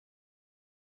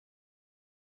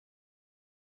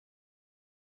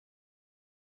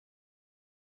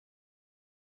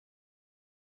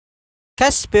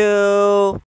Test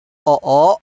spill.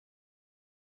 Oo.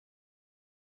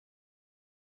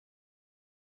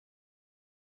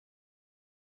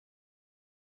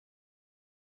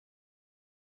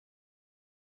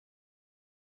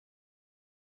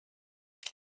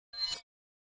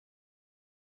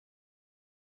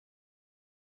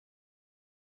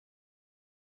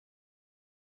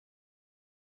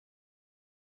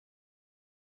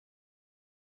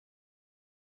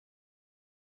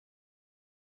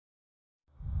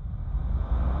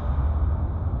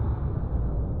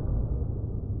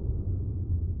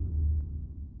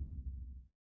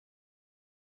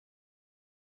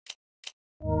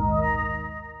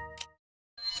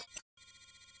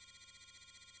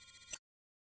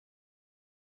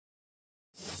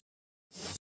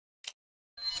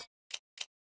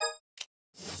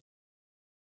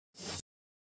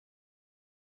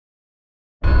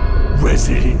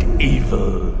 Resident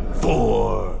Evil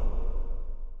 4.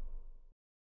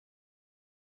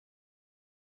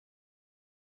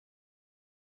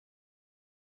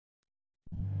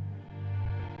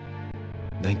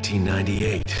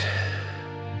 "1998.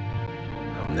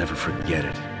 I'll never forget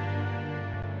it.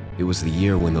 It was the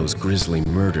year when those grisly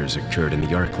murders occurred in the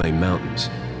Arklay Mountains.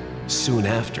 Soon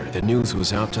after, the news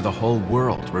was out to the whole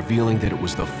world, revealing that it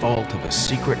was the fault of a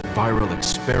secret viral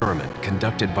experiment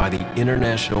conducted by the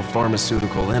international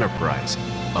pharmaceutical enterprise,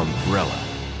 Umbrella.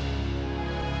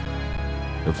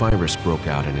 The virus broke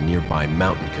out in a nearby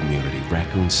mountain community,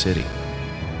 Raccoon City,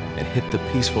 and hit the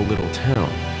peaceful little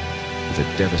town with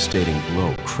a devastating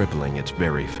blow crippling its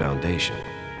very foundation.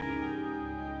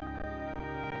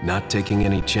 Not taking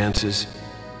any chances,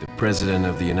 the President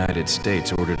of the United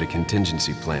States ordered a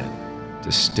contingency plan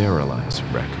to sterilize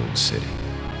Raccoon City.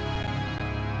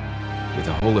 With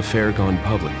the whole affair gone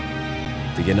public,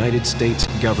 the United States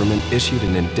government issued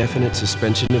an indefinite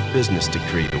suspension of business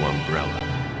decree to Umbrella.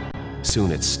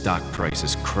 Soon its stock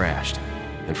prices crashed,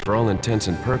 and for all intents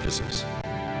and purposes,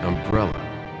 Umbrella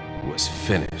was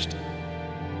finished.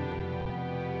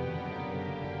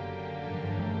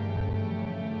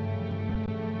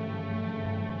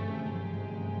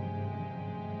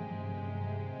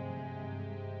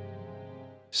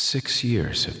 Six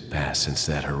years have passed since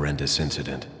that horrendous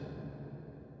incident.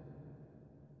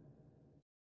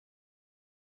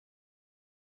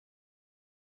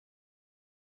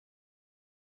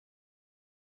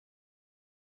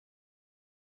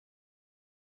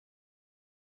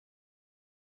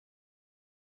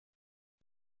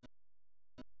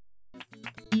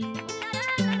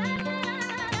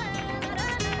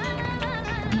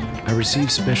 I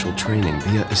received special training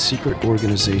via a secret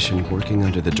organization working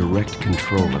under the direct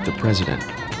control of the president.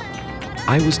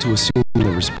 I was to assume the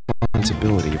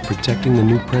responsibility of protecting the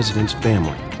new president's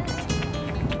family.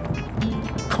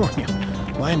 Coño,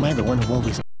 why am I the one who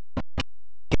always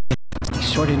gets the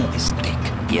short end of the stick?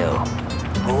 You,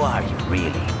 who are you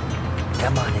really?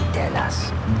 Come on and tell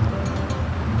us.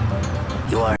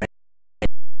 You are a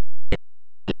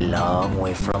long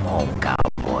way from home,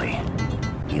 cowboy.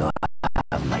 You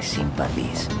have my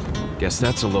sympathies. Guess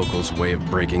that's a local's way of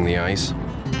breaking the ice.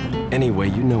 Anyway,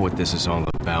 you know what this is all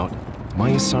about.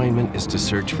 My assignment is to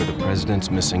search for the president's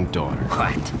missing daughter.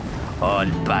 What? All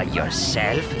by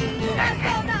yourself?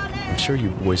 I'm sure you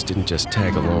boys didn't just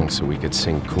tag along so we could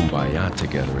sing Kumbaya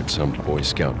together at some Boy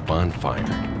Scout bonfire.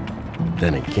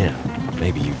 Then again,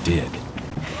 maybe you did.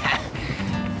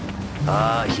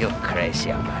 Oh, you crazy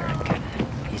American.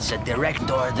 It's a direct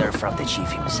order from the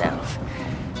chief himself.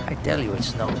 I tell you,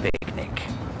 it's no picnic.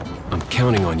 I'm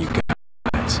counting on you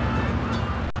guys.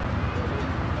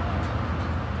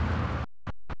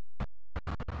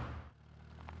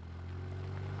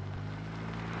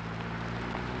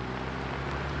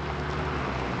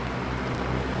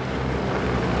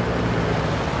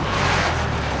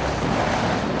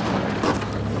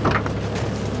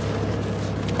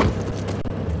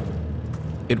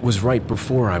 It was right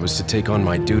before I was to take on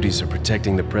my duties of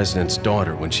protecting the president's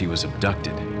daughter when she was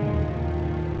abducted.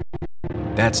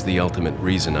 That's the ultimate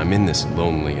reason I'm in this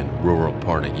lonely and rural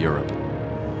part of Europe.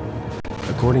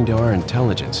 According to our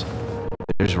intelligence,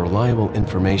 there's reliable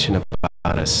information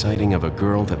about a sighting of a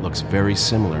girl that looks very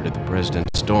similar to the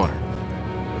president's daughter.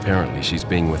 Apparently, she's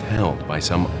being withheld by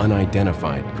some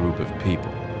unidentified group of people.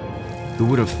 Who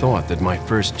would have thought that my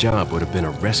first job would have been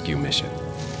a rescue mission?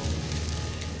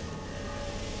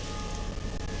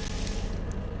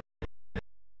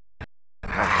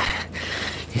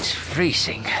 It's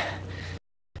freezing.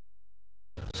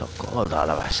 So cold all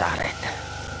of a sudden.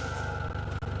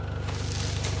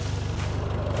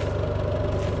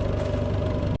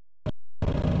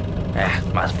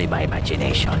 Must be my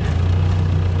imagination.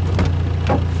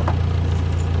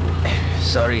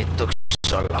 Sorry it took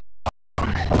so long.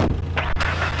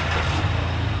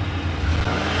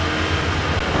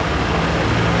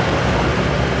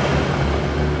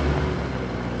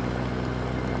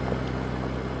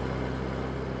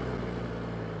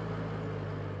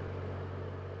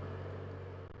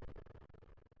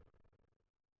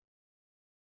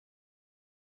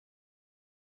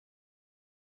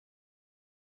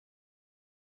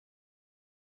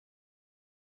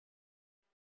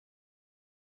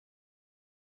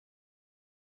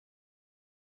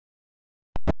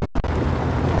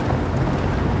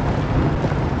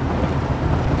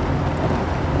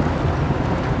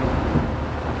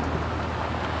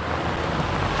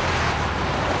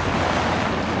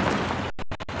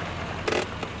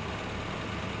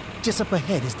 Just up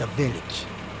ahead is the village.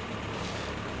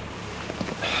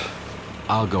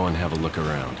 I'll go and have a look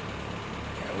around.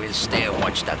 Yeah, we'll stay and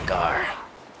watch the car.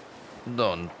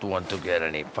 Don't want to get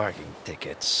any parking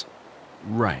tickets.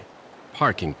 Right.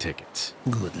 Parking tickets.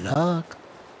 Good luck.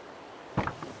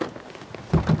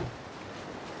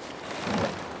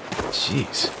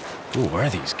 Jeez. Who are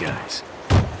these guys?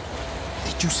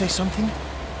 Did you say something?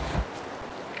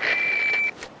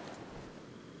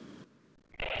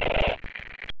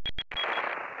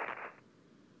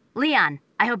 Leon,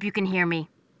 I hope you can hear me.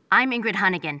 I'm Ingrid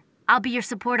Hunnigan. I'll be your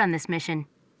support on this mission.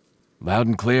 Loud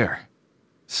and clear.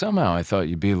 Somehow I thought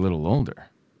you'd be a little older.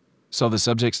 So the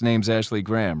subject's name's Ashley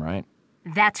Graham, right?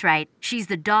 That's right. She's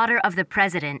the daughter of the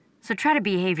president. So try to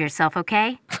behave yourself,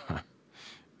 okay?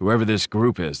 Whoever this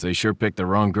group is, they sure picked the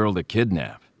wrong girl to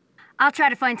kidnap. I'll try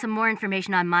to find some more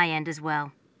information on my end as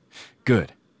well.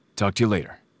 Good. Talk to you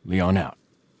later. Leon out.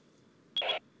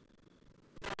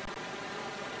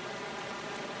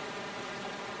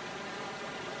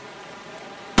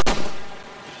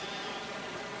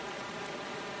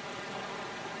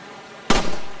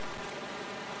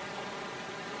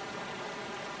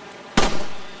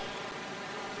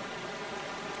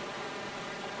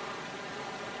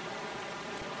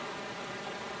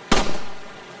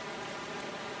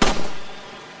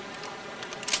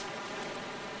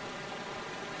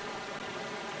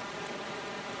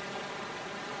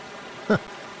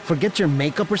 Forget your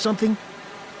makeup or something?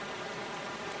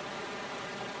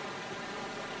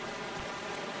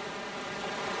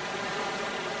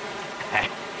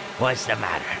 What's the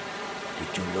matter?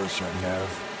 Did you lose your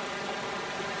nerve?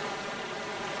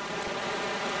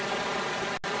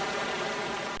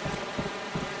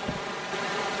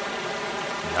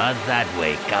 Not that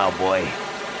way, cowboy.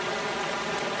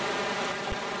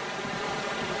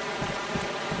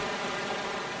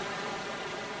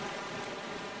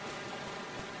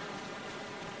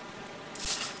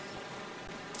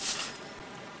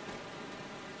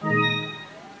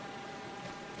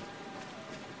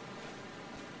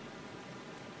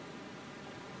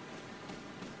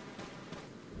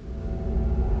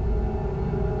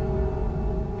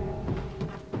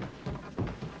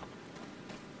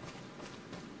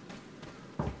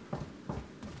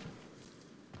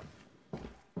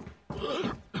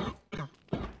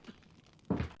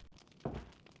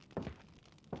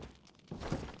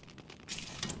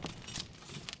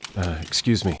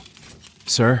 Excuse me.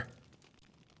 Sir?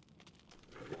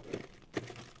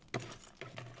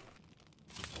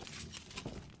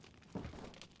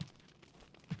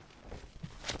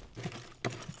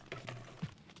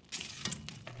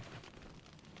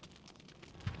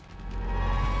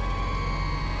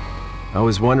 I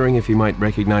was wondering if you might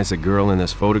recognize a girl in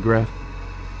this photograph?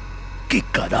 ¿Qué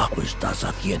carajo estás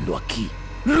haciendo aquí?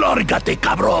 ¡Lárgate,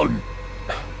 cabrón!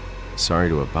 Sorry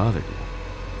to have bothered you.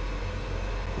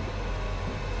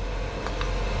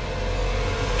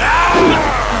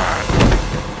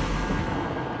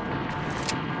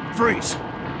 Freeze!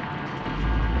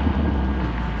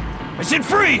 I said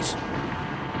freeze!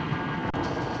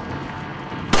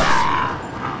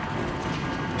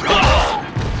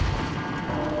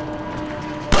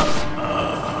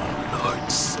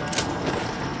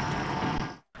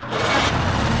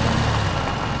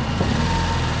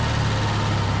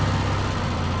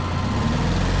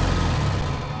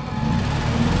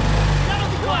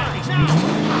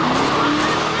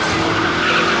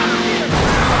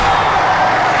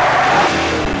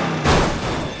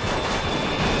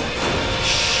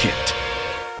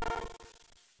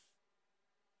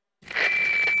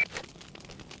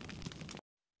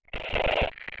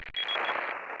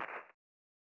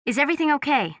 Is everything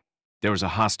okay? There was a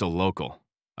hostile local.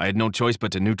 I had no choice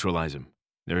but to neutralize him.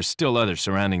 There are still others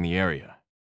surrounding the area.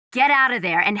 Get out of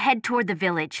there and head toward the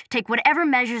village. Take whatever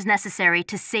measures necessary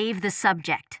to save the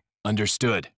subject.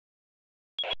 Understood.